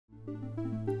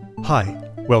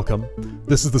Hi, welcome.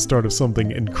 This is the start of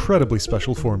something incredibly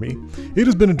special for me. It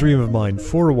has been a dream of mine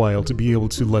for a while to be able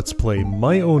to let's play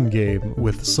my own game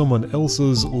with someone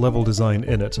else's level design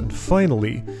in it, and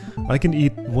finally, I can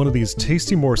eat one of these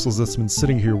tasty morsels that's been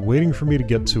sitting here waiting for me to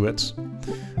get to it.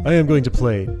 I am going to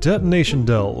play Detonation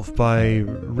Delve by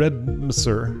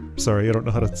Sorry, I don't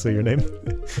know how to say your name.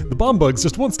 The bomb bugs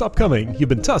just won't stop coming. You've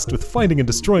been tasked with finding and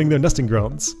destroying their nesting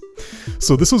grounds.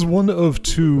 So this was one of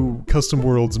 2 custom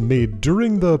worlds made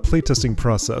during the playtesting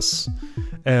process,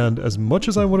 and as much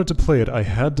as I wanted to play it, I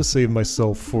had to save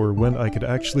myself for when I could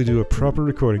actually do a proper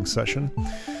recording session.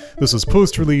 This is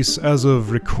post-release. As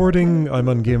of recording, I'm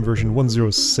on game version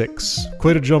 106.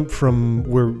 Quite a jump from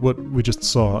what we just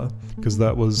saw, because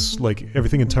that was, like,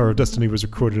 everything in Tower of Destiny was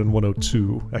recorded in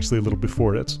 102, actually a little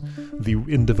before it. The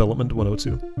in-development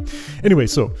 102. Anyway,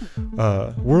 so,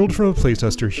 world from a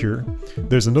playtester here.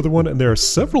 There's another one, and there are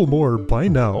several more by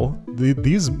now.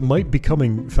 These might be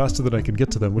coming faster than I can get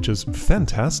to them, which is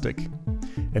fantastic.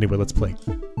 Anyway, let's play.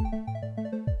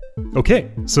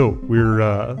 Okay, so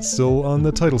we're still on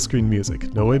the title screen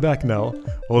music. No way back now.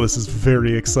 Oh, this is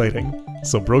very exciting.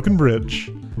 So, Broken Bridge.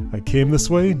 I came this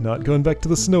way, not going back to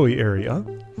the snowy area.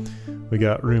 We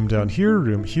got room down here,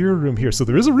 room here, room here. So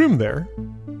there is a room there.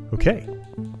 Okay.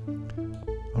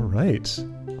 Alright.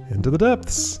 Into the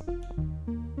depths.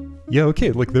 Yeah,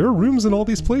 okay, like there are rooms in all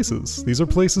these places. These are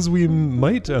places we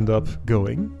might end up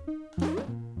going.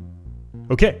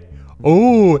 Okay.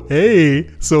 Oh, hey!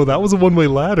 So that was a one-way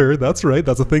ladder. That's right,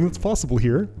 that's a thing that's possible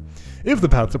here. If the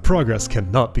path to progress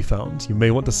cannot be found, you may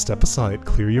want to step aside,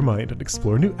 clear your mind, and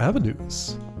explore new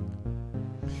avenues.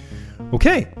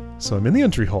 Okay, so I'm in the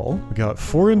entry hall. We got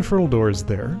 4 infernal doors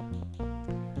there.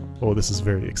 Oh, this is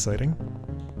very exciting.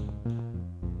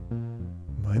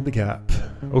 Mind the gap.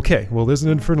 Okay, well there's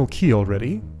an infernal key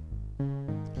already.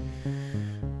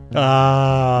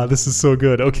 Ah, this is so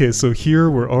good. Okay, so here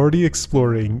we're already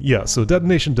exploring, yeah, so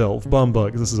Detonation Delve, bomb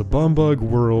bug. This is a bomb bug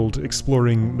world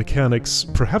exploring mechanics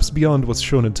perhaps beyond what's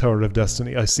shown in Tower of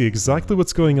Destiny. I see exactly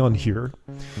what's going on here.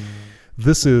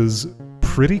 This is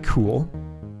pretty cool.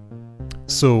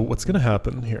 So what's gonna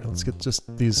happen here? Let's get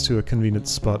just these to a convenient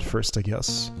spot first, I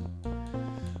guess.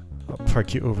 I'll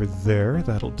park you over there,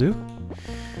 that'll do.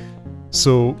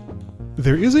 So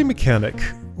there is a mechanic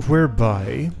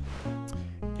whereby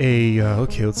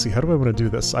okay, let's see, how do I want to do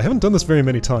this? I haven't done this very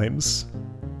many times.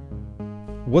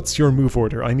 What's your move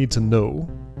order? I need to know.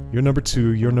 You're number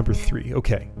 2, you're number 3.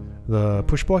 Okay. The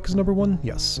push block is number 1?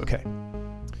 Yes, okay.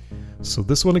 So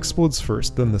this one explodes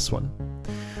first, then this one.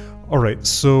 Alright,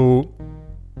 so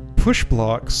push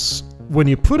blocks, when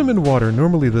you put them in water,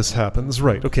 normally this happens.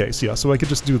 Right, okay, so yeah, so I could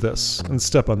just do this and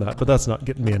step on that, but that's not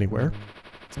getting me anywhere.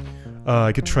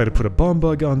 I could try to put a bomb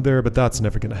bug on there, but that's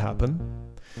never going to happen.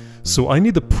 So I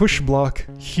need the push block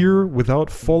here without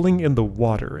falling in the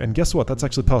water. And guess what? That's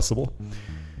actually possible.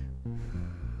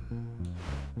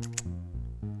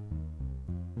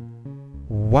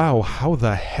 Wow, how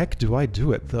the heck do I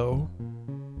do it, though?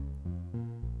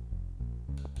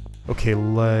 Okay,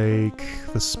 like,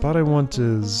 the spot I want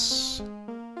is...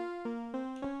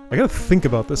 I gotta think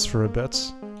about this for a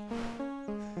bit.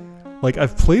 Like,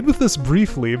 I've played with this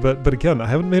briefly, but again, I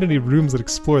haven't made any rooms that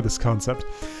explore this concept.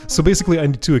 So basically, I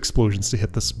need 2 explosions to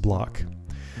hit this block.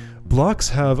 Blocks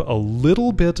have a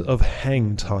little bit of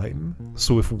hang time.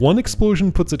 So if one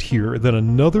explosion puts it here, then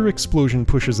another explosion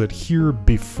pushes it here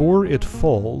before it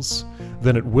falls,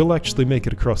 then it will actually make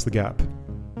it across the gap.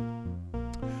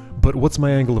 But what's my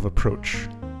angle of approach?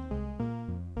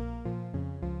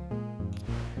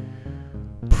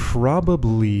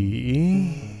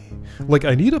 Probably... Like,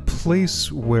 I need a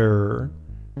place where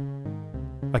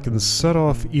I can set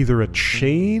off either a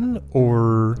chain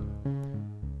or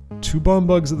 2 bomb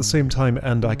bugs at the same time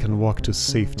and I can walk to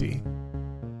safety.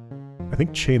 I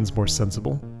think chain's more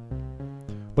sensible.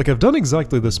 Like, I've done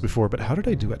exactly this before, but how did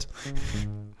I do it?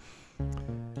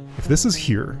 If this is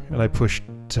here and I push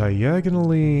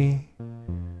diagonally...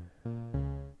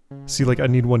 See, like, I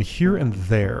need one here and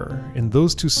there. In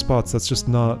those 2 spots, that's just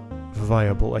not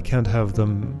viable. I can't have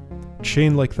them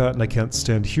chain like that, and I can't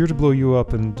stand here to blow you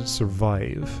up and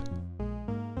survive.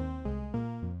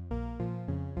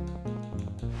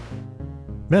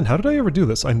 Man, how did I ever do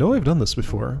this? I know I've done this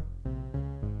before.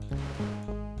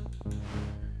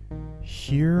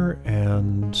 Here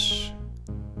and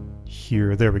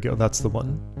here. There we go. That's the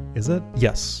one. Is it?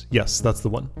 Yes. Yes, that's the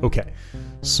one. Okay.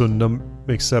 So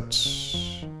except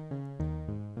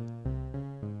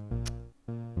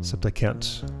I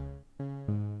can't.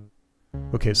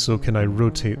 Okay, so can I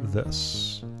rotate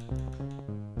this?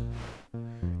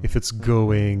 if it's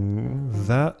going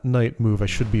that night move, I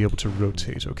should be able to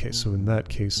rotate. Okay, so in that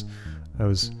case, I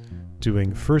was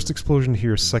doing first explosion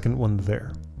here, second one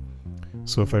there.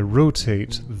 So if I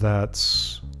rotate,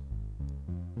 that's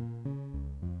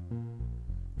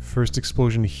first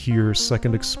explosion here,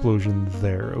 second explosion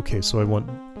there. Okay, so I want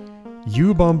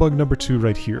U bomb bug number 2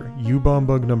 right here, U bomb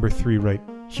bug number 3 right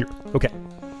here. Okay.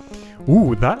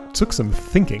 Ooh, that took some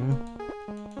thinking.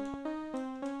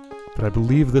 But I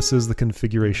believe this is the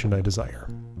configuration I desire.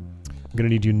 I'm gonna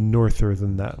need you norther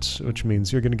than that, which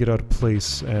means you're gonna get out of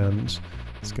place and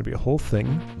it's gonna be a whole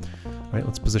thing. Alright,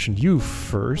 let's position you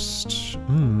first.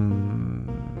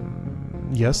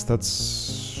 Yes,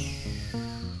 that's...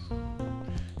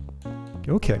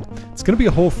 okay. It's gonna be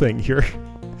a whole thing here.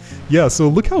 Yeah, so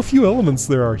look how few elements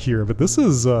there are here, but this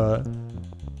is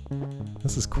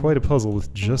quite a puzzle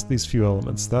with just these few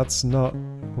elements. That's not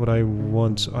what I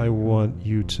want. I want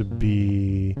you to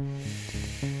be...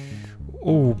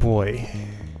 oh boy.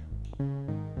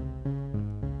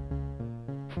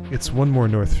 It's one more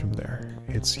north from there.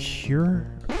 It's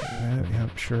here? Okay, yeah,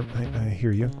 sure, I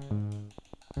hear you.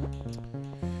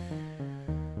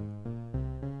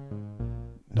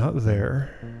 Not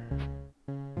there.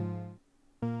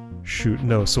 Shoot,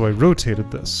 no, so I rotated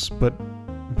this, but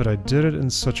I did it in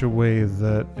such a way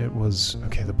that it was...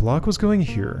 okay, the block was going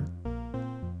here.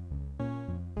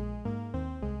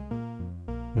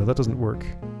 No, that doesn't work.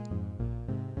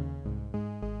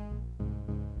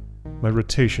 My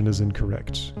rotation is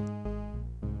incorrect.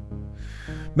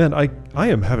 Man, I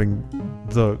am having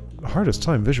the hardest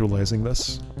time visualizing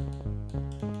this.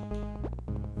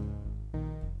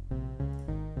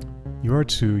 You are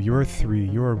 2, you are 3,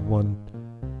 you are 1.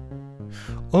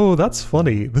 Oh, that's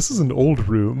funny. This is an old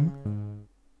room.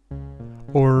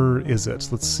 Or is it?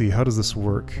 Let's see, how does this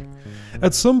work?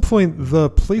 At some point, the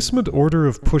placement order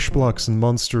of push blocks and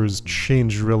monsters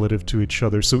changed relative to each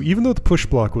other, so even though the push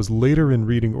block was later in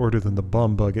reading order than the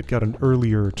bomb bug, it got an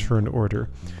earlier turn order.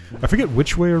 I forget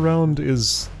which way around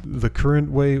is the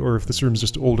current way, or if this room's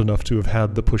just old enough to have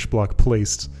had the push block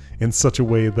placed in such a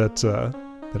way that,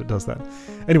 that it does that.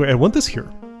 Anyway, I want this here.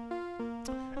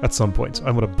 At some point.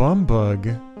 I want a bomb bug.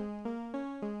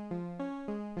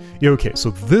 Yeah, okay,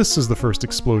 so this is the first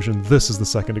explosion, this is the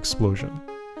second explosion.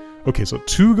 Okay, so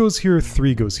 2 goes here,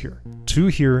 3 goes here. 2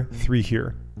 here, 3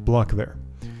 here. Block there.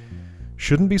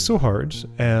 Shouldn't be so hard,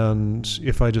 and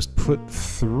if I just put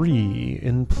 3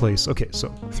 in place... okay, so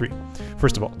 3.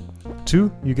 First of all,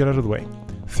 2, you get out of the way.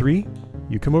 3,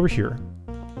 you come over here,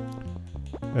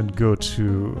 and go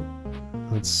to,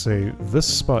 let's say, this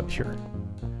spot here.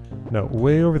 Now,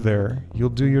 way over there, you'll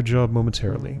do your job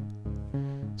momentarily.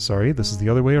 Sorry, this is the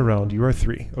other way around. You are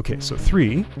 3. Okay, so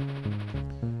 3,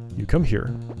 you come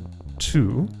here.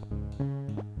 2,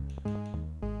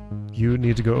 you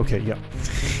need to go... okay, yeah.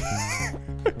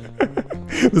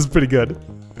 This is pretty good.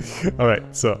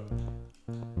 Alright, so...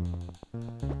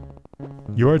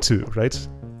 you are 2, right?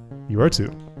 You are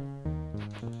 2.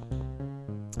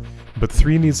 But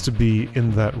 3 needs to be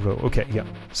in that row. Okay, yeah,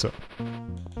 so...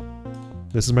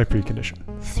 this is my precondition.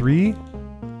 3...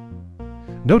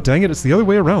 no, dang it, it's the other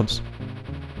way around.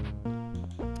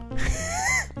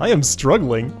 I am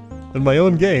struggling in my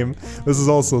own game. This is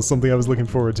also something I was looking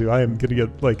forward to. I am gonna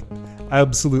get, like,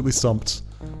 absolutely stumped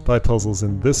by puzzles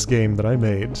in this game that I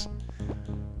made.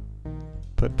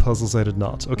 But puzzles I did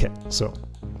not. Okay, so...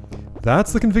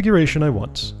 that's the configuration I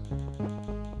want.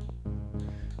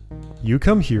 You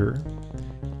come here.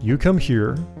 You come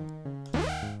here.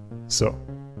 So...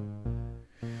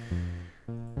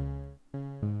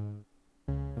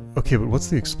 okay, but what's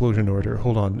the explosion order?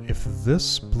 Hold on, if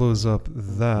this blows up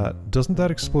that, doesn't that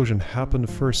explosion happen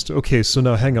first? Okay, so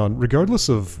now hang on, regardless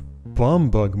of bomb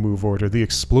bug move order, the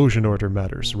explosion order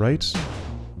matters, right?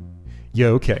 Yeah,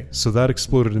 okay, so that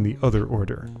exploded in the other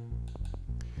order.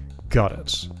 Got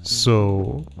it.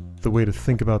 So, the way to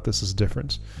think about this is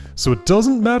different. So it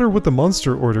doesn't matter what the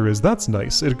monster order is, that's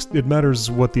nice. It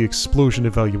matters what the explosion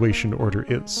evaluation order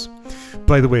is.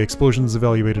 By the way, explosions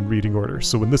evaluate in reading order,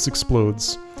 so when this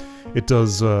explodes, it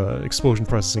does explosion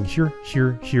processing here,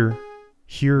 here, here,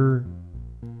 here.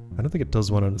 I don't think it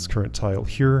does one on its current tile.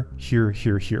 Here, here,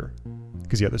 here, here.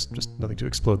 Because yeah, there's just nothing to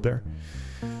explode there.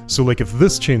 So like if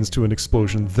this chains to an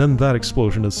explosion, then that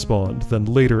explosion is spawned. Then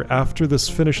later, after this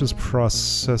finishes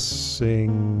processing,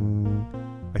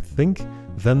 I think,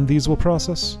 then these will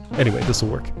process. Anyway, this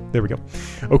will work. There we go.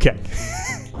 Okay.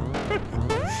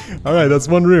 Alright, that's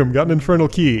one room. Got an infernal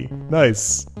key.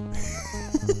 Nice.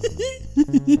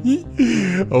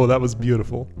 Oh, that was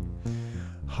beautiful.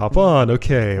 Hop on.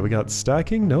 Okay, we got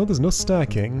stacking. No, there's no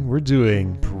stacking. We're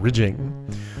doing bridging.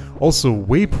 Also,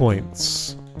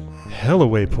 waypoints. hella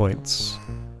waypoints.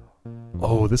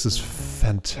 Oh, this is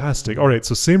fantastic. Alright,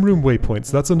 so same room waypoints.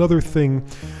 That's another thing.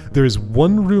 There is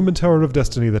one room in Tower of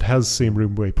Destiny that has same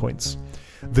room waypoints.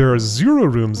 There are 0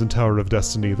 rooms in Tower of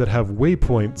Destiny that have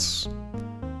waypoints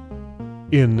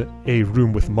in a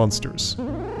room with monsters.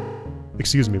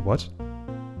 Excuse me, what?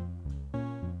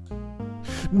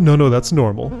 No, that's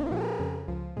normal.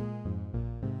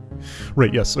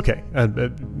 Right, yes, okay.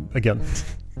 And again,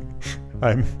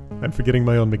 I'm forgetting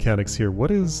my own mechanics here.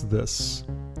 What is this?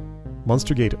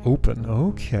 Monster gate open.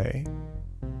 Okay.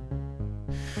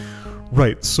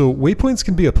 Right, so waypoints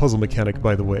can be a puzzle mechanic,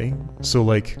 by the way. So,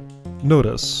 like,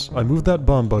 notice, I moved that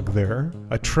bomb bug there.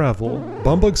 I travel.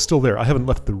 Bomb bug's still there. I haven't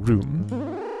left the room.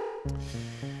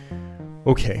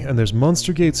 Okay, and there's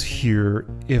monster gates here.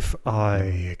 If I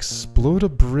explode a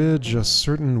bridge a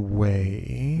certain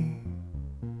way...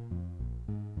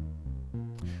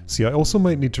 See, I also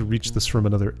might need to reach this from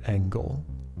another angle.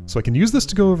 So I can use this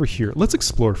to go over here. Let's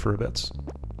explore for a bit.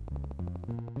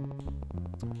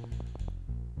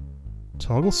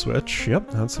 Toggle switch. Yep,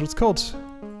 that's what it's called.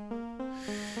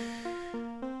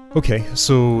 Okay,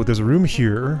 so there's a room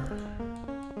here.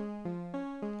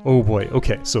 Oh boy,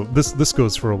 okay, so this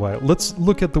goes for a while. Let's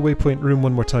look at the waypoint room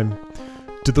one more time.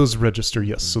 Did those register?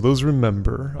 Yes, so those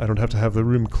remember. I don't have to have the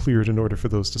room cleared in order for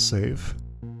those to save.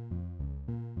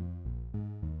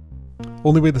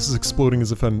 Only way this is exploding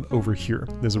is if I'm over here.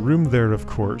 There's a room there, of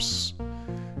course.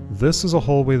 This is a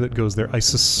hallway that goes there. I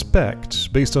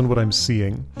suspect, based on what I'm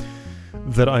seeing,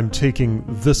 that I'm taking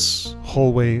this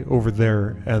hallway over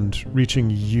there and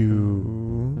reaching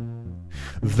you,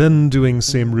 then doing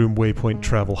same room waypoint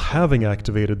travel, having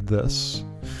activated this.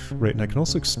 Right, and I can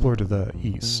also explore to the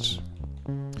east.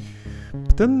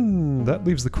 But then that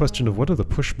leaves the question of what are the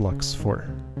push blocks for?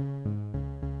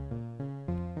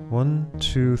 1,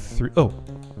 2, 3... Oh,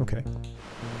 okay.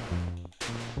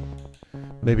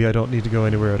 Maybe I don't need to go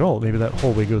anywhere at all. Maybe that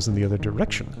hallway goes in the other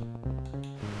direction.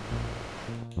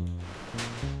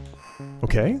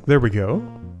 Okay, there we go.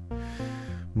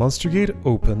 Monster gate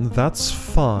open, that's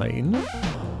fine.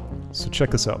 So check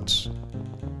this out.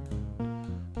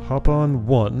 Hop on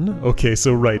 1. Okay,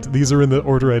 so right, these are in the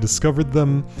order I discovered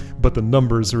them, but the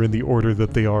numbers are in the order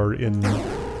that they are in...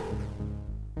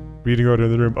 Reading order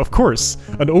in the room. Of course,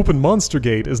 an open monster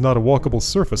gate is not a walkable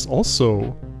surface.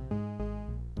 Also,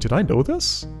 did I know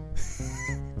this?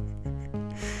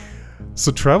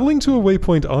 So traveling to a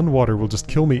waypoint on water will just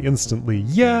kill me instantly.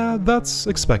 Yeah, that's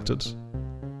expected.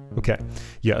 Okay,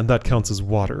 yeah, and that counts as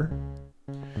water.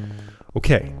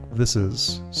 Okay, this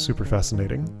is super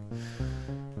fascinating.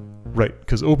 Right,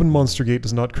 because open monster gate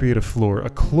does not create a floor. A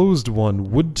closed one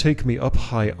would take me up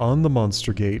high on the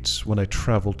monster gate when I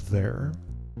traveled there.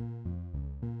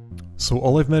 So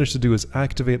all I've managed to do is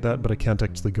activate that, but I can't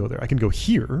actually go there. I can go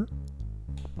here.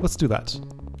 Let's do that.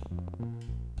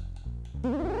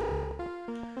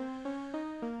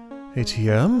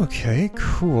 ATM, okay,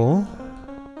 cool.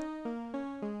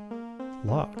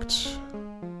 Locked.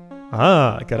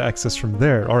 Ah, I got access from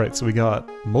there. Alright, so we got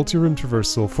multi-room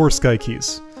traversal, 4 sky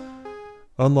keys.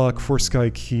 Unlock 4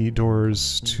 sky key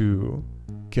doors to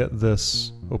get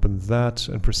this, open that,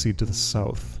 and proceed to the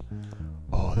south.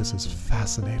 Oh, this is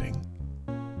fascinating.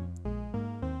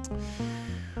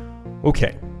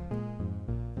 Okay.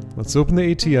 Let's open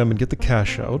the ATM and get the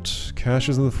cash out. Cash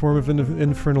is in the form of an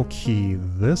infernal key.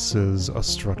 This is a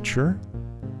structure.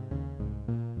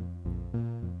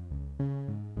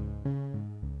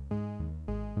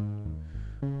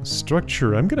 A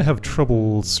structure I'm gonna have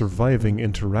trouble surviving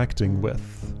interacting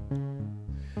with.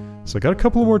 So I got a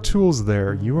couple more tools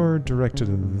there. You are directed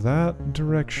in that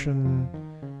direction.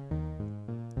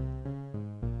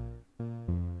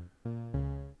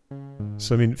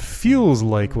 So, I mean, feels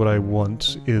like what I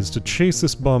want is to chase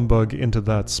this bomb bug into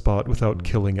that spot without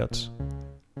killing it.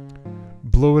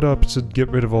 Blow it up to get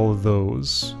rid of all of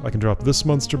those. I can drop this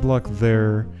monster block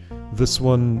there, this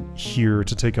one here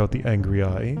to take out the angry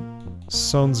eye.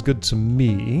 Sounds good to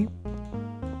me.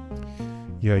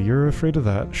 Yeah, you're afraid of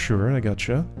that. Sure, I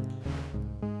gotcha.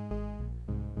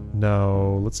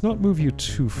 Now, let's not move you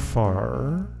too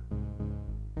far.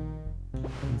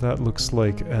 That looks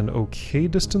like an okay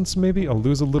distance, maybe? I'll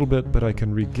lose a little bit, but I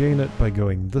can regain it by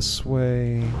going this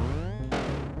way.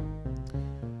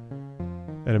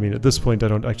 And I mean, at this point, I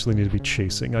don't actually need to be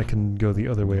chasing. I can go the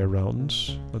other way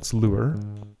around. Let's lure.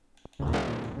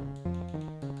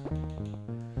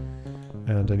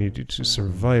 And I need you to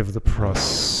survive the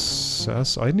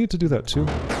process. I need to do that too.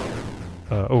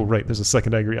 Oh, right, there's a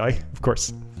second angry eye, of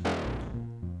course.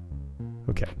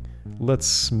 Okay.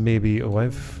 Let's maybe... Oh,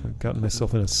 I've gotten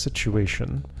myself in a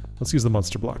situation. Let's use the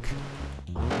monster block.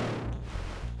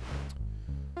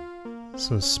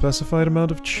 So specified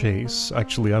amount of chase.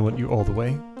 Actually, I want you all the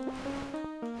way.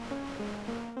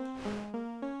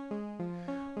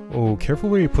 Oh, careful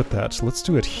where you put that. Let's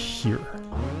do it here.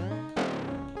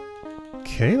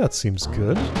 Okay, that seems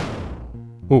good.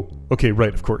 Oh, okay,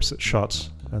 right, of course, it shot.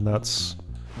 And that's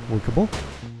workable.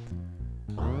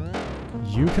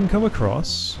 You can come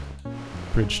across.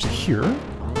 Bridge to here.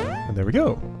 And there we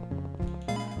go.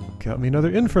 Got me another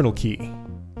infernal key.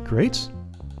 Great.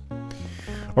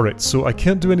 Alright, so I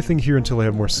can't do anything here until I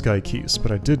have more sky keys,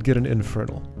 but I did get an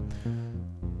infernal.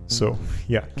 So,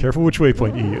 yeah, careful which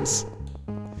waypoint you use.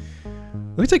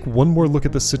 Let me take one more look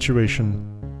at this situation.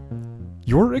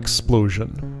 Your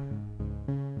explosion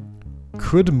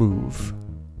could move.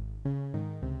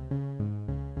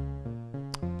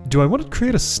 Do I want to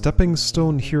create a stepping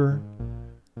stone here?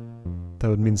 That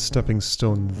would mean stepping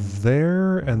stone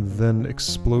there, and then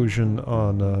explosion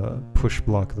on a push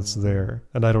block that's there.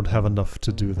 And I don't have enough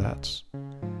to do that.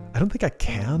 I don't think I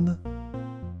can.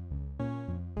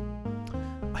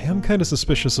 I am kind of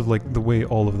suspicious of like the way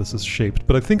all of this is shaped,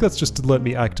 but I think that's just to let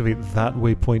me activate that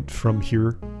waypoint from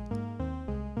here.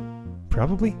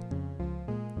 Probably.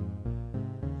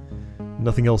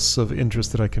 Nothing else of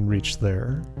interest that I can reach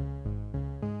there.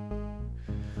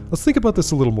 Let's think about this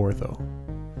a little more though.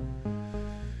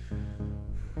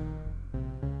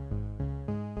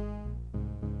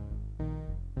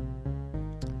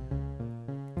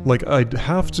 Like, I'd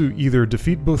have to either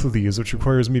defeat both of these, which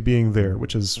requires me being there,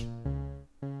 which is...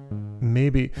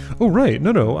 maybe... Oh, right,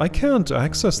 no, I can't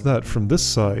access that from this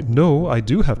side. No, I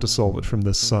do have to solve it from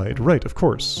this side. Right, of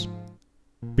course.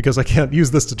 Because I can't use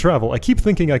this to travel. I keep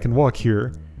thinking I can walk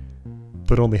here,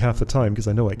 but only half the time, because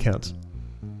I know I can't.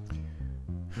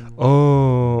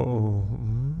 Oh...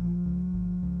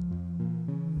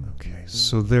 okay,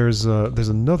 so there's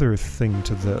another thing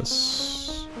to this.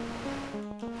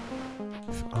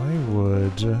 I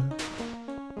would...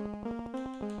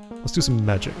 let's do some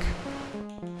magic.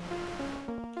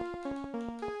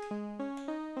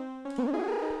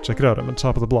 Check it out, I'm on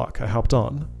top of the block. I hopped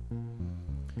on.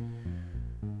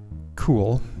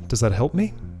 Cool. Does that help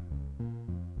me?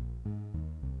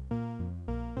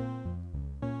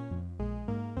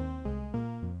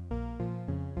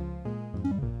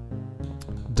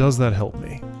 Does that help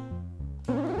me?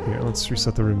 Here, let's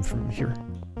reset the room from here.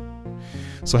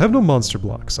 So I have no monster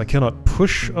blocks. I cannot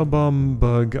push a bomb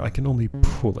bug, I can only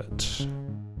pull it.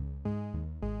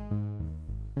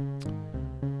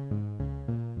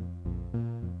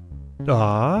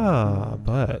 Ah,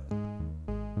 but...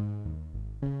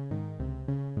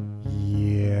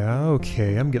 yeah,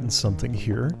 okay, I'm getting something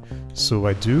here. So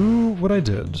I do what I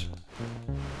did.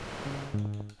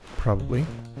 Probably.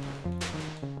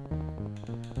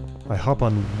 I hop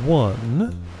on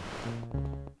one.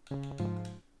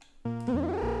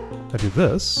 I do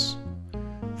this,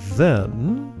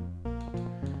 then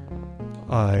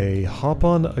I hop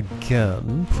on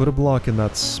again, put a block in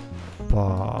that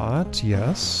spot,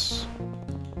 yes.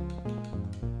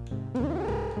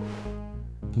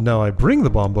 Now I bring the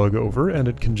bomb bug over and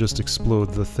it can just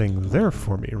explode the thing there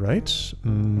for me, right?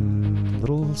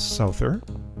 Little souther.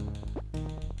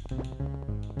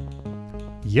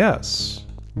 Yes,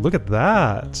 look at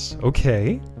that,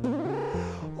 okay.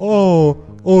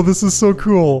 Oh, this is so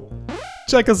cool.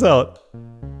 Check us out.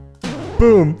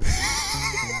 Boom.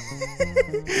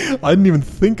 I didn't even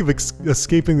think of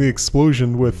escaping the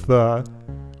explosion with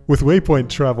waypoint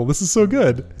travel. This is so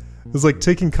good. It's like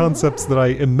taking concepts that I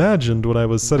imagined when I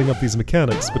was setting up these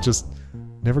mechanics, but just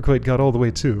never quite got all the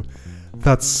way to.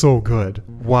 That's so good.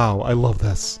 Wow, I love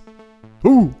this.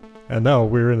 Ooh! And now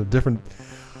we're in a different...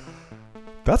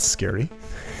 that's scary.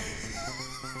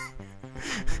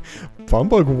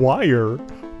 Bombug wire.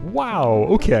 Wow,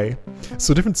 okay.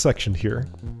 So different section here.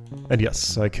 And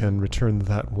yes, I can return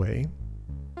that way.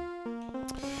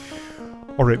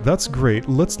 Alright, that's great.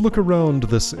 Let's look around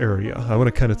this area. I want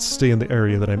to kind of stay in the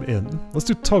area that I'm in. Let's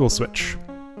do toggle switch.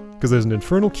 Because there's an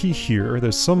infernal key here.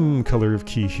 There's some color of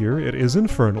key here. It is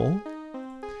infernal.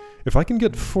 If I can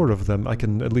get 4 of them, I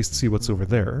can at least see what's over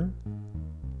there.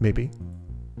 Maybe.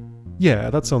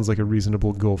 Yeah, that sounds like a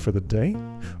reasonable goal for the day.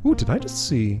 Ooh, did I just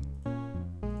see...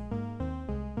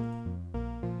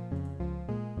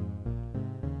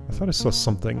 I thought I saw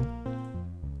something.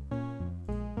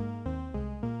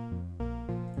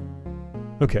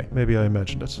 Okay, maybe I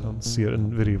imagined it. I'll see it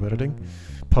in video editing.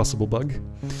 Possible bug.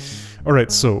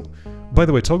 Alright, so, by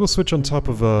the way, toggle switch on top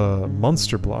of a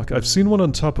monster block. I've seen one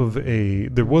on top of a...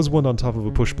 there was one on top of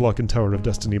a push block in Tower of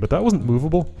Destiny, but that wasn't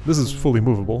movable. This is fully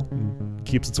movable. And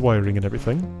keeps its wiring and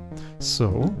everything.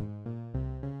 So,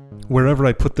 wherever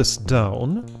I put this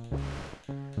down,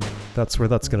 that's where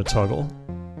that's going to toggle.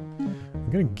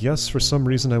 I'm gonna guess for some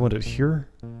reason I want it here.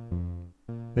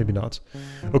 Maybe not.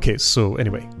 Okay, so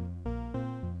anyway.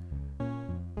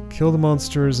 Kill the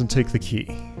monsters and take the key.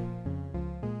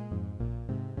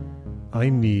 I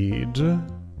need...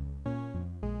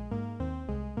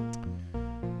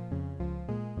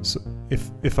 So,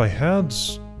 if I had...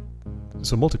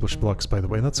 So multi-push blocks, by the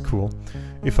way, that's cool.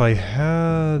 If I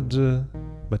had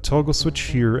my toggle switch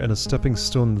here and a stepping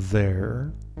stone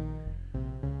there,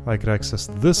 I could access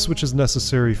this, which is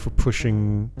necessary for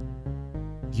pushing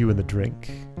you in the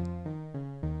drink.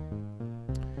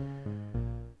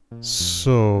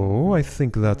 So, I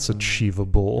think that's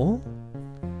achievable.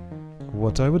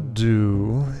 What I would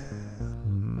do...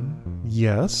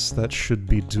 yes, that should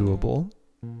be doable.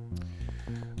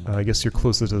 I guess you're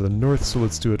closer to the north, so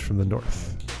let's do it from the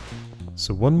north.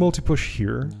 So one multi-push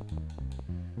here.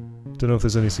 Don't know if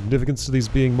there's any significance to these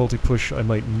being multi-push. I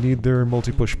might need their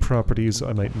multi-push properties,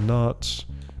 I might not.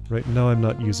 Right now I'm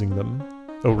not using them.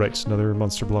 Oh right, another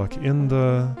monster block in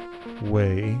the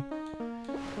way.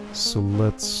 So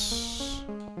let's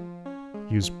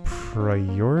use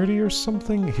priority or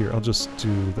something? Here, I'll just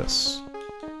do this.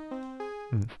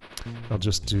 I'll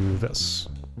just do this.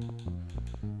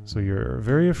 So you're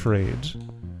very afraid.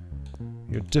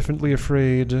 You're differently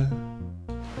afraid.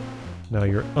 Now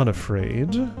you're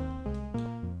unafraid.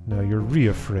 Now you're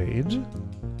re-afraid.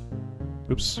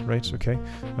 Oops, right, okay.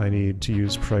 I need to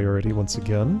use priority once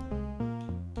again.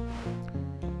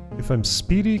 If I'm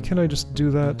speedy, can I just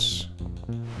do that?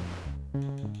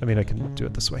 I mean, I can do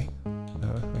it this way.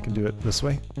 I can do it this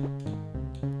way.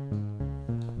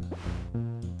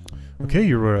 Okay,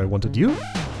 you're where I wanted you.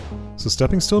 So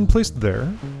stepping stone placed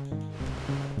there.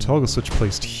 Toggle switch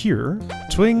placed here.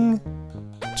 Twing!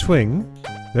 Twing.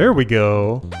 There we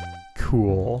go!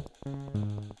 Cool.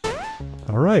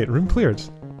 Alright, room cleared.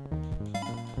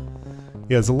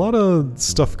 Yeah, there's a lot of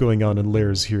stuff going on in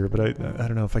layers here, but I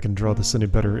don't know if I can draw this any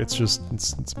better. It's just,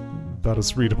 it's about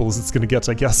as readable as it's gonna get,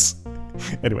 I guess.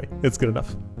 Anyway, it's good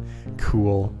enough.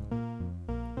 Cool.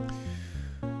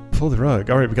 Pull the rug.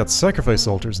 Alright, we got sacrifice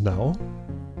altars now.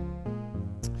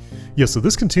 Yeah, so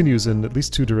this continues in at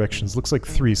least 2 directions. Looks like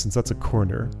 3 since that's a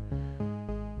corner.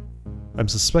 I'm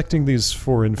suspecting these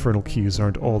 4 infernal keys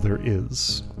aren't all there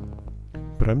is.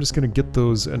 But I'm just gonna get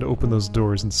those and open those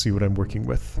doors and see what I'm working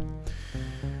with.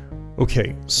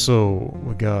 Okay, so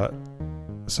we got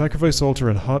sacrifice altar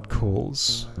and hot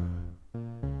coals.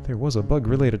 There was a bug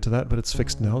related to that, but it's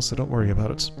fixed now, so don't worry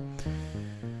about it.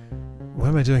 What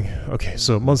am I doing? Okay,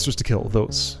 so monsters to kill,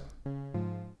 those.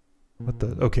 What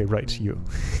the? Okay, right, you.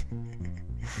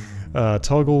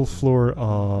 Toggle floor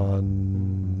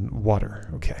on water.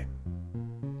 Okay.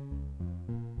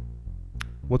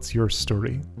 What's your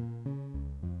story?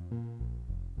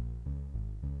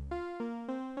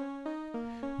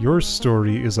 Your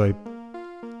story is I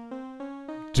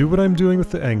do what I'm doing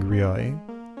with the angry eye,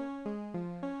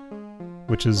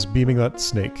 which is beaming that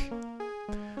snake.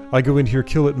 I go in here,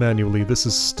 kill it manually. This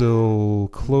is still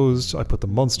closed. I put the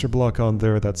monster block on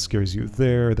there. That scares you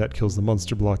there. That kills the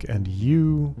monster block and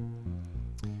you.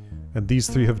 And these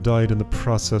 3 have died in the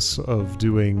process of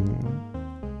doing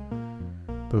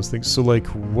those things. So, like,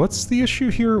 what's the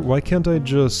issue here? Why can't I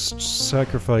just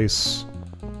sacrifice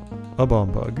a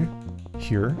bomb bug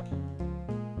here?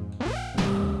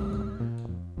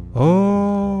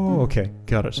 Oh, okay.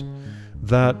 Got it.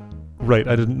 That... Right,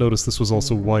 I didn't notice this was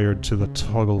also wired to the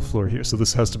toggle floor here, so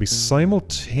this has to be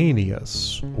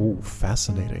simultaneous. Oh,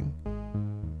 fascinating.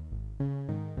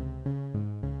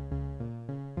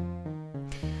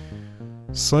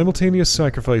 Simultaneous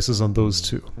sacrifices on those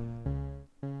 2.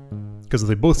 Because if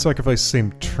they both sacrifice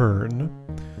same turn,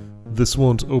 this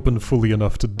won't open fully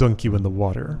enough to dunk you in the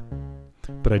water.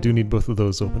 But I do need both of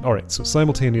those open. Alright, so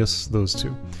simultaneous, those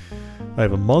 2. I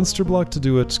have a monster block to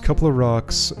do it, a couple of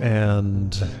rocks,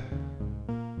 and...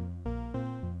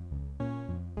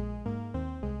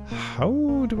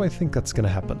 How do I think that's gonna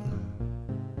happen?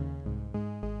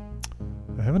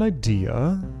 I have an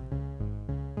idea.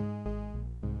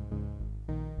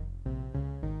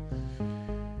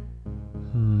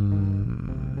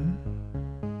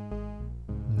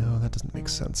 No, that doesn't make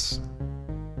sense.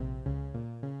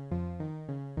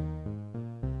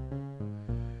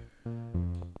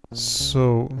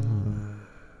 So...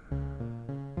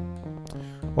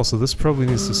 Also, this probably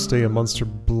needs to stay a monster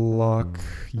block.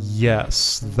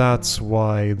 Yes, that's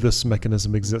why this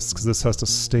mechanism exists, because this has to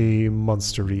stay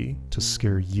monstery to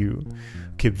scare you.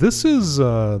 Okay, this is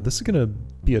gonna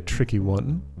be a tricky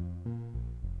one.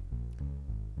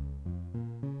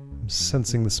 I'm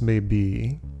sensing this may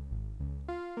be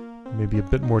a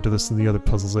bit more to this than the other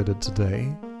puzzles I did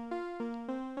today.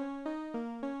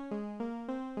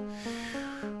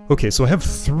 Okay, so I have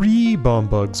 3 bomb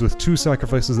bugs with 2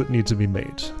 sacrifices that need to be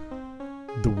made.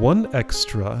 The one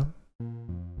extra...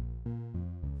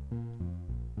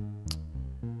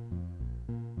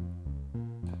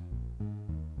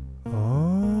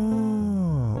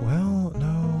 Oh, well,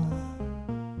 no.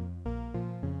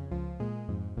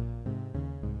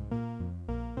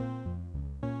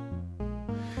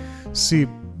 See,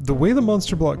 the way the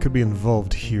monster block could be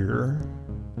involved here...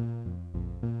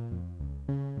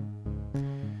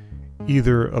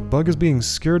 Either a bug is being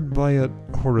scared by it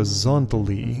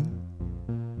horizontally,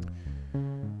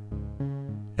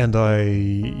 and I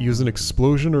use an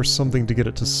explosion or something to get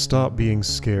it to stop being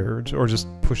scared, or just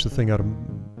push the thing out of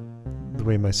the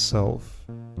way myself.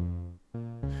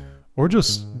 Or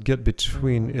just get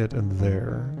between it and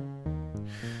there.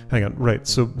 Hang on, right,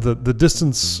 so the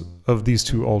distance of these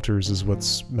 2 altars is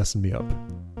what's messing me up.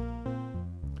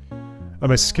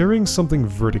 Am I scaring something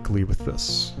vertically with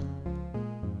this?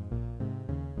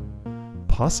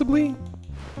 Possibly?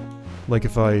 Like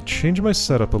if I change my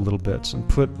setup a little bit and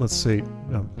put, let's say,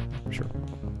 sure.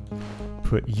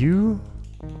 Put you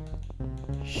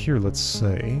here, let's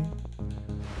say.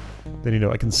 Then, you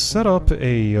know, I can set up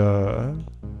a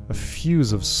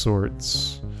fuse of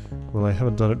sorts. Well, I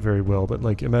haven't done it very well, but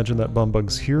like, imagine that bomb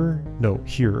bug's here. No,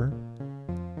 here.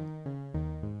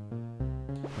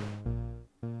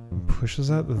 Pushes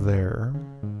that there.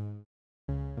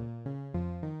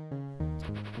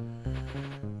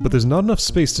 But there's not enough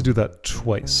space to do that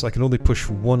twice. I can only push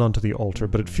 1 onto the altar,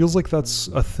 but it feels like that's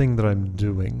a thing that I'm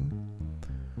doing.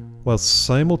 While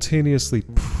simultaneously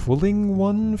pulling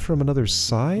 1 from another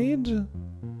side?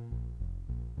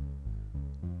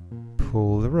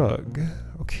 Pull the rug.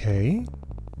 Okay.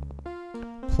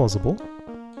 Plausible.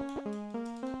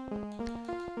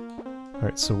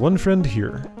 Alright, so 1 friend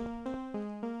here.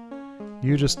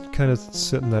 You just kind of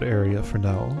sit in that area for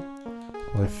now,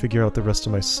 while I figure out the rest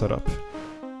of my setup.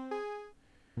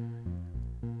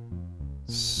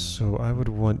 So I would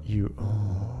want you...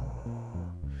 Oh.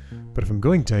 But if I'm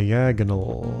going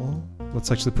diagonal...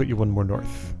 Let's actually put you 1 more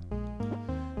north.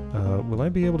 Will I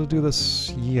be able to do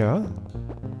this? Yeah.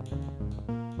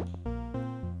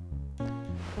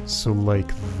 So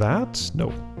like that?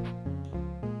 No.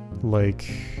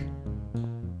 Like...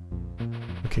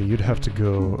 Okay, you'd have to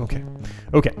go... Okay.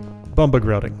 Okay. Bomb bug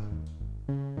routing.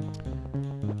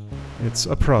 It's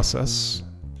a process.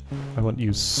 I want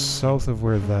you south of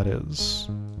where that is.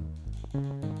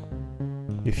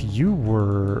 If you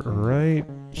were right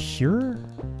here?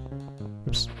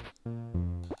 Oops.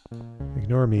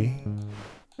 Ignore me.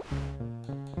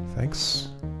 Thanks.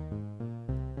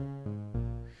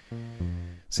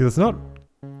 See, that's not...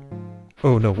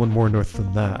 Oh no, 1 more north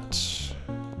than that.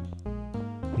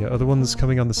 Yeah, other ones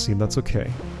coming on the seam, that's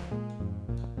okay.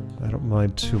 I don't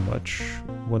mind too much.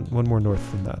 One more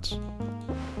north than that.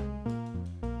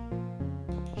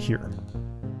 Here.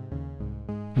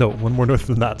 No, 1 more north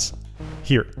than that.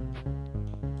 Here.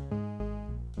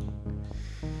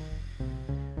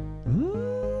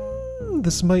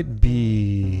 This might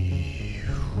be...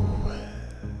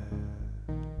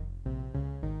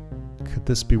 Could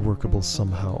this be workable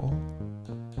somehow?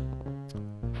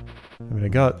 I mean, I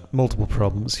got multiple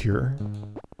problems here.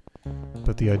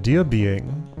 But the idea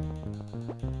being...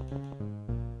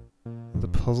 The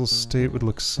puzzle state would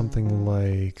look something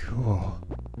like... Oh.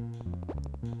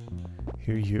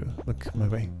 Here you. Look my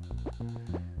way.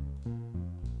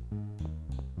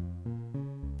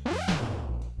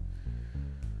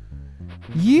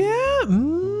 Yeah!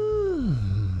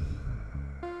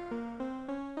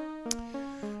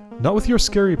 Not with your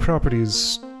scary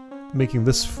properties making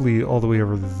this flee all the way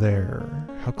over there.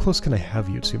 How close can I have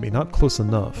you to me? Not close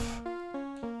enough.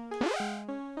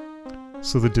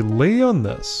 So the delay on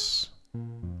this...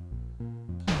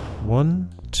 1,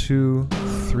 2,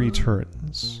 3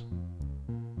 turns.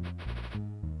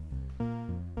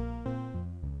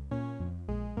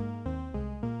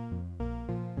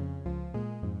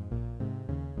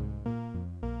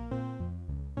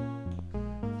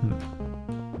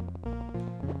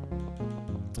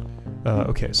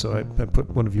 Okay, so I put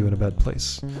one of you in a bad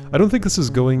place. I don't think this is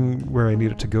going where I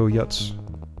need it to go yet.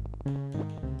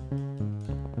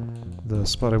 The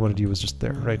spot I wanted you was just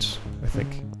there, right? I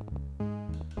think.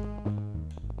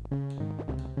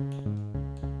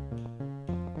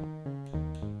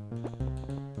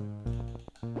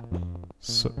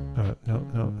 So,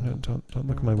 no, don't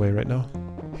look my way right now.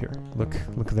 Here, look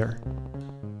there.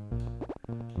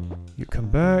 You come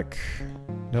back.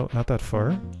 No, not that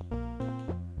far.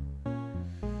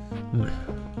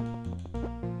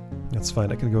 That's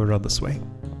fine, I can go around this way.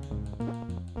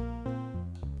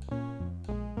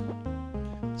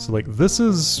 So like this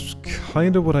is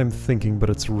kind of what I'm thinking,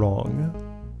 but it's wrong.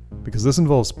 Because this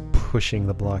involves pushing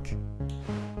the block.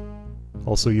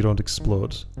 Also, you don't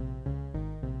explode.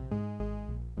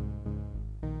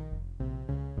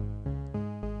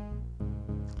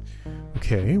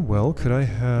 Okay, well, could I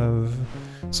have...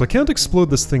 So I can't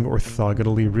explode this thing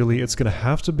orthogonally, really. It's gonna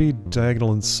have to be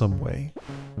diagonal in some way.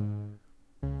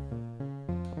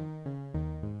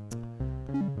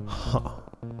 Huh.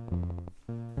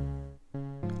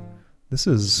 This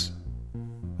is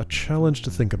a challenge to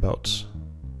think about.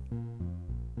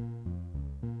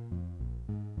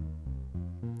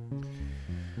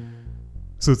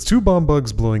 So it's two bomb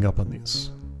bugs blowing up on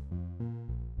these.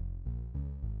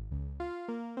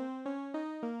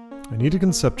 I need to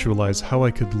conceptualize how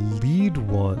I could lead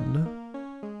one.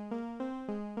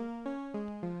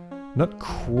 Not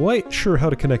quite sure how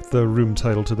to connect the room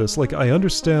title to this. Like, I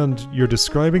understand you're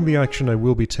describing the action I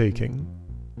will be taking,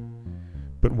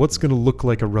 but what's going to look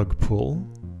like a rug pull?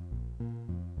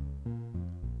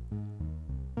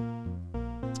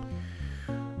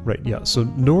 Right, yeah, so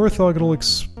no orthogonal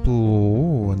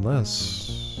explode,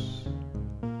 unless...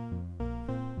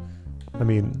 I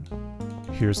mean,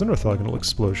 here's an orthogonal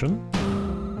explosion.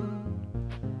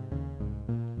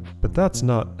 But that's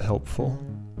not helpful.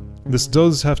 This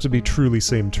does have to be truly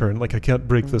same turn, like I can't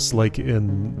break this like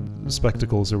in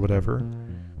Spectacles or whatever.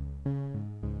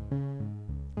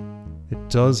 It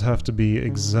does have to be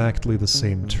exactly the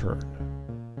same turn.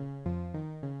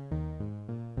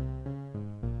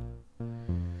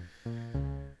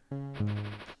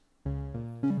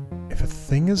 If a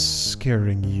thing is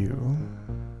scaring you,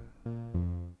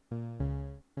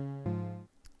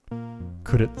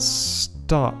 could it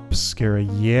stop scaring?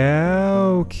 Yeah,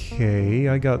 okay,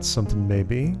 I got something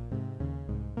maybe.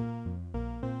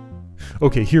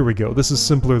 Okay, here we go. This is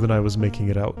simpler than I was making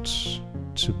it out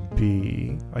to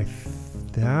be.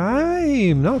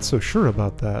 I'm not so sure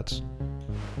about that.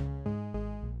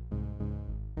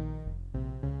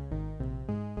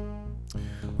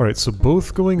 Alright, so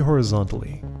both going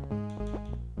horizontally.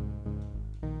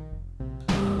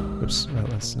 Oops, well,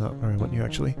 that's not where I want you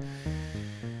actually.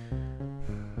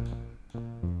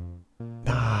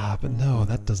 Ah, but no,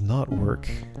 that does not work.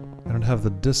 I don't have the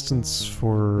distance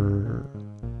for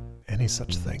any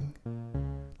such thing.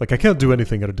 Like, I can't do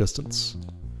anything at a distance.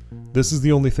 This is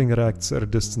the only thing that acts at a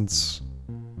distance,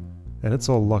 and it's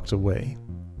all locked away.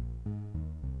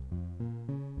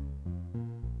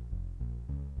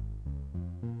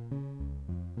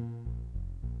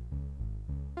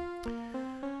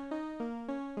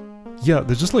 Yeah,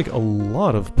 there's just like a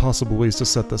lot of possible ways to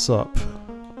set this up.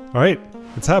 Alright,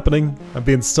 it's happening. I'm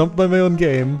being stumped by my own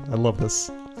game. I love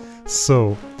this.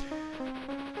 So,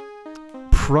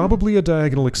 probably a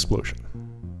diagonal explosion.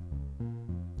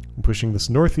 I'm pushing this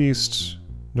northeast,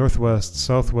 northwest,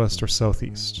 southwest, or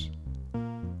southeast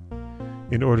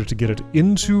in order to get it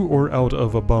into or out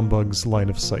of a bomb bug's line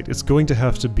of sight. It's going to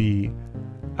have to be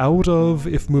out of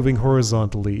if moving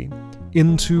horizontally,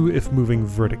 into if moving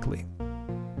vertically.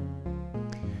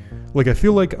 Like, I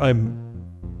feel like I'm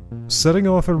setting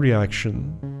off a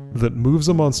reaction that moves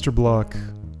a monster block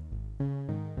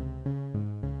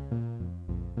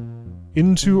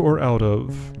into or out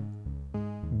of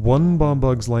one bomb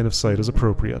bug's line of sight as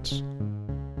appropriate.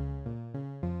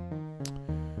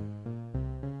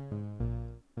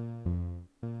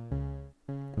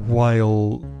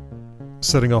 While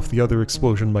setting off the other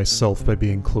explosion myself by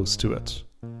being close to it.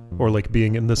 Or like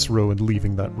being in this row and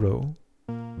leaving that row.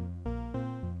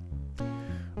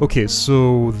 Okay,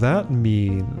 so that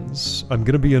means I'm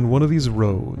gonna be in one of these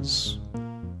rows.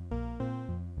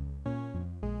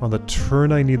 On the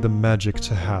turn I need the magic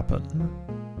to happen.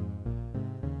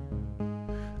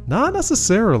 Not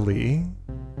necessarily.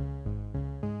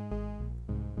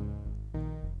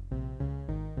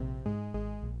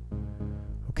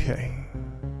 Okay.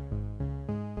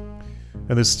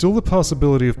 And there's still the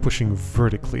possibility of pushing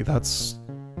vertically. That's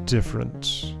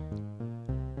different.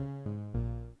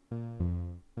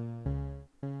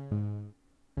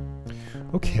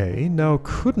 Okay, now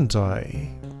couldn't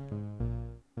I?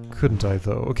 Couldn't I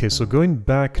though? Okay, so going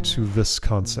back to this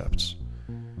concept.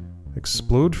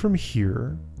 Explode from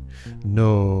here.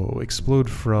 No, explode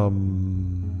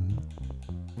from...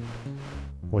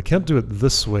 Well, I can't do it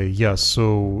this way. Yeah,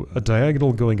 so a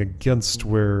diagonal going against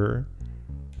where...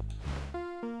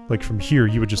 Like from here,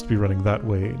 you would just be running that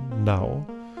way now.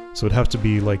 So it'd have to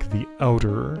be like the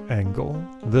outer angle.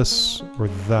 This or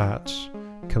that.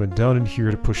 Coming down in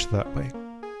here to push that way.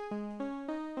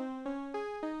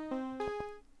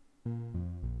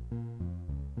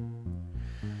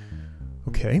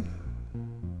 Okay.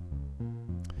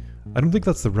 I don't think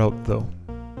that's the route, though.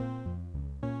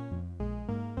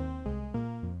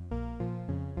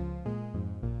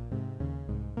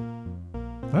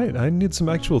 I need some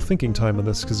actual thinking time on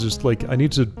this, because just like I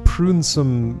need to prune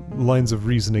some lines of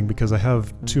reasoning because I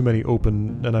have too many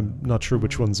open and I'm not sure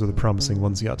which ones are the promising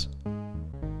ones yet.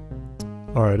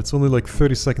 Alright, it's only like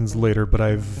 30 seconds later, but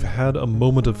I've had a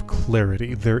moment of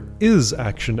clarity. There is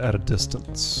action at a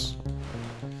distance.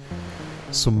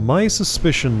 So my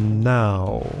suspicion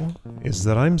now is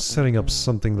that I'm setting up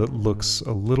something that looks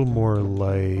a little more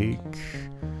like...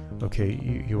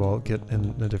 Okay, you all get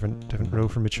in a different row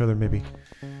from each other, maybe?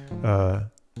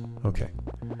 Okay.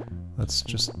 Let's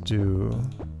just do...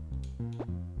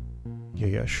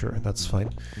 Yeah, sure, that's fine.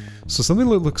 So something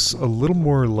that looks a little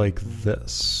more like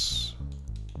this.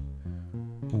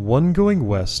 One going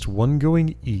west, one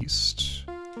going east.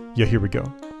 Yeah, here we go.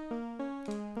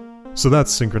 So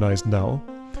that's synchronized now.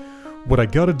 What I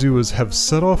gotta do is have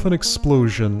set off an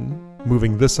explosion,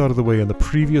 moving this out of the way in the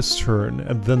previous turn,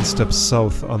 and then step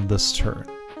south on this turn.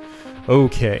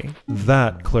 Okay,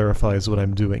 that clarifies what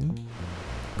I'm doing.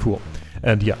 Cool.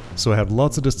 And yeah, so I have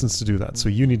lots of distance to do that. So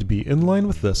you need to be in line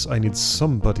with this. I need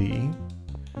somebody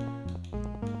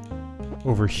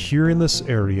over here in this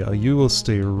area. You will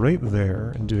stay right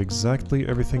there and do exactly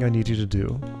everything I need you to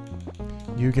do.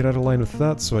 You get out of line with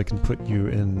that so I can put you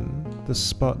in this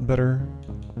spot better.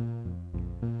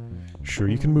 Sure,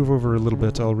 you can move over a little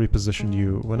bit. I'll reposition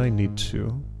you when I need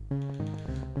to.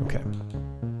 Okay.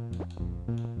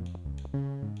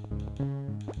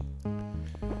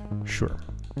 Sure.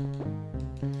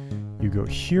 You go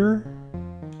here.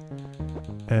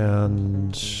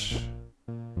 And...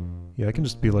 yeah, I can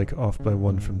just be like off by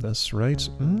one from this, right?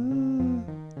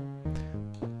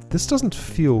 This doesn't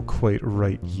feel quite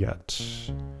right yet.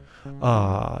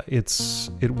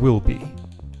 It will be.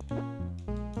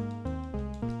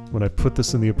 When I put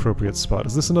this in the appropriate spot.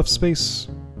 Is this enough space?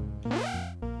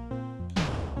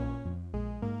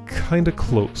 Kinda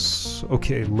close.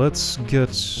 Okay, let's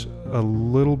get a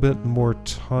little bit more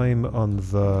time on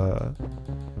the...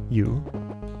 you.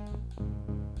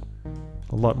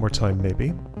 A lot more time,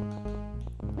 maybe.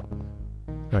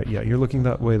 Alright, yeah, you're looking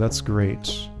that way, that's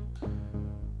great.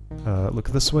 Look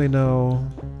this way now.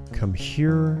 Come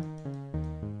here.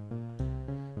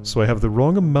 So I have the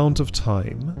wrong amount of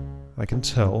time. I can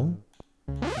tell.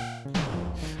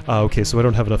 Okay, so I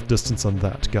don't have enough distance on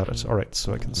that. Got it. Alright,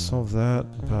 so I can solve that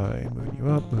by moving you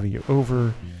up, moving you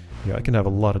over. Yeah, I can have a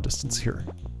lot of distance here.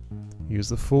 Use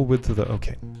the full width of the...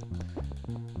 okay.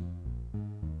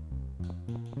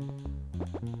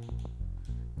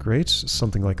 Great,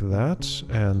 something like that.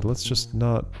 And let's just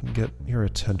not get your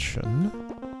attention.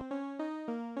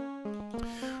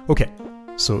 Okay,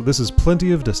 so this is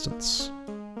plenty of distance.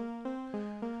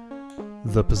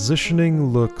 The positioning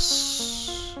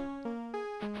looks...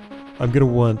 I'm gonna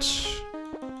want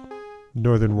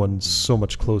northern one so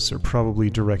much closer, probably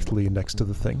directly next to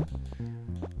the thing.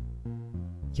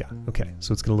 Yeah, okay,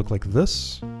 so it's gonna look like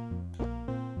this.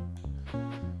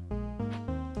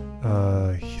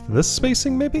 This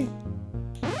spacing, maybe?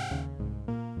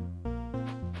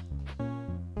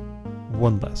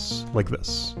 One less, like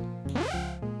this.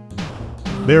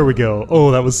 There we go.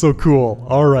 Oh, that was so cool.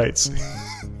 Alright.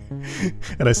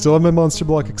 And I still have my monster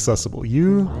block accessible.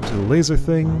 You do the laser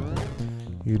thing,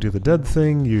 you do the dead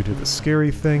thing, you do the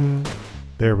scary thing.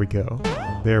 There we go.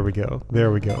 There we go.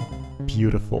 There we go.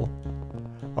 Beautiful.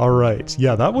 Alright,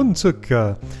 yeah, that one took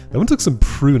some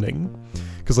pruning.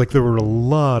 Because like there were a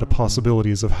lot of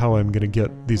possibilities of how I'm gonna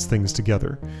get these things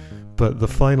together. But the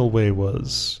final way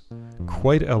was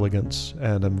quite elegant,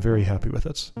 and I'm very happy with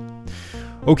it.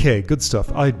 Okay, good stuff.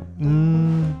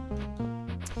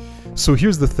 So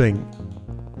here's the thing.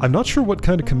 I'm not sure what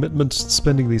kind of commitment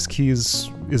spending these keys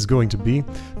is going to be.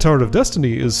 Tower of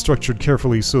Destiny is structured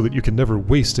carefully so that you can never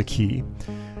waste a key.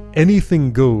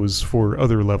 Anything goes for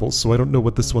other levels, so I don't know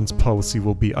what this one's policy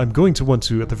will be. I'm going to want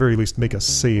to, at the very least, make a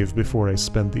save before I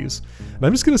spend these. And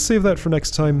I'm just going to save that for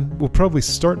next time. We'll probably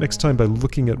start next time by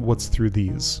looking at what's through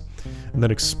these. And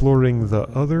then exploring the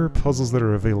other puzzles that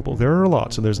are available. There are a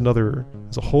lot, and there's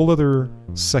a whole other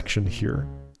section here.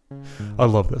 I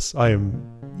love this.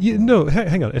 No,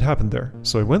 hang on, it happened there.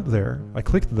 So I went there, I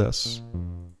clicked this.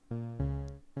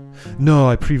 No,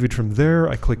 I previewed from there,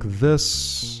 I click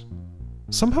this.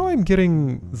 Somehow I'm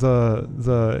getting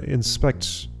the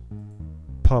inspect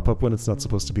pop up when it's not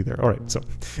supposed to be there. Alright, so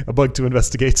a bug to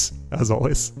investigate, as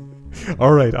always.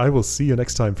 Alright, I will see you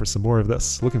next time for some more of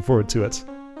this. Looking forward to it.